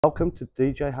Welcome to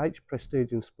DJH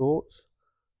Prestige and Sports.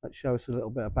 Let's show us a little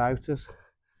bit about us.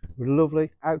 We're lovely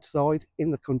outside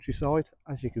in the countryside,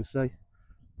 as you can see.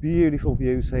 Beautiful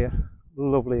views here,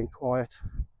 lovely and quiet.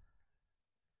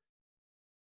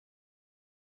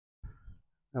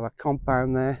 Now our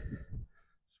compound there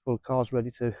is full of cars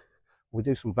ready to, we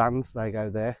do some vans, they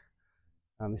go there.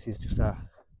 And this is just our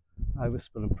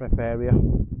overspill and prep area.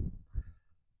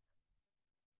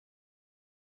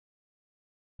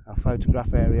 Our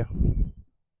photograph area. And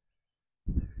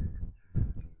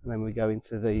then we go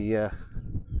into the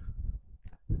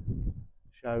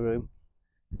showroom.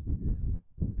 You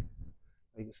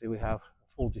can see we have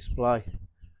a full display,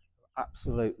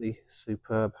 absolutely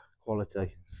superb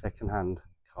quality second-hand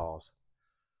cars.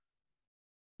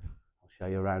 I'll show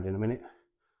you around in a minute.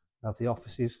 We have the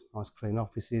offices, nice clean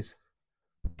offices.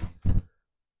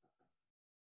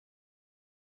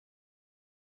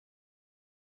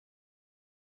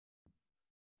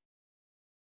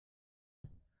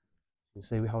 You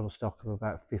can see we hold a stock of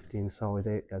about 50 inside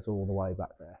here. It goes all the way back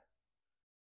there.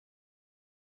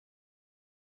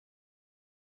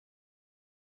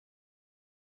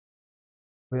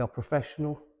 We are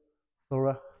professional,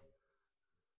 thorough.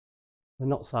 We're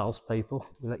not salespeople.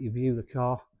 We let you view the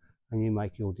car and you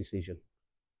make your decision.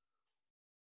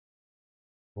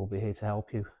 We'll be here to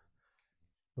help you.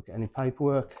 Look at any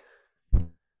paperwork, take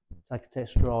a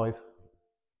test drive.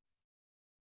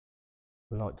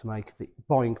 We like to make the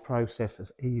buying process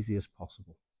as easy as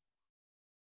possible.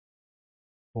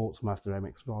 Sportsmaster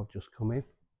MX-5 just come in.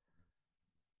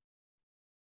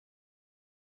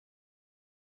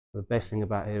 The best thing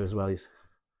about here as well is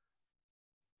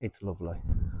it's lovely.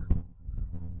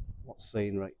 What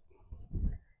scenery.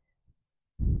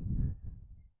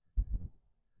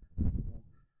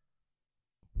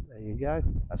 There you go.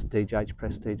 That's DJH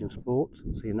Prestige and Sports.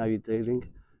 So you know you're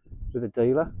dealing with a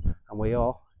dealer, and we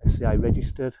are FCA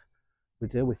registered. We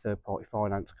deal with third-party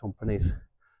finance companies,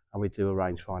 and we do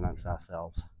arrange finance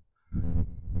ourselves.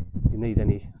 If you need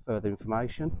any further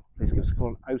information, please give us a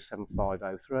call on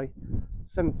 07503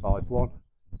 751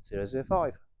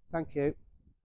 005. Thank you.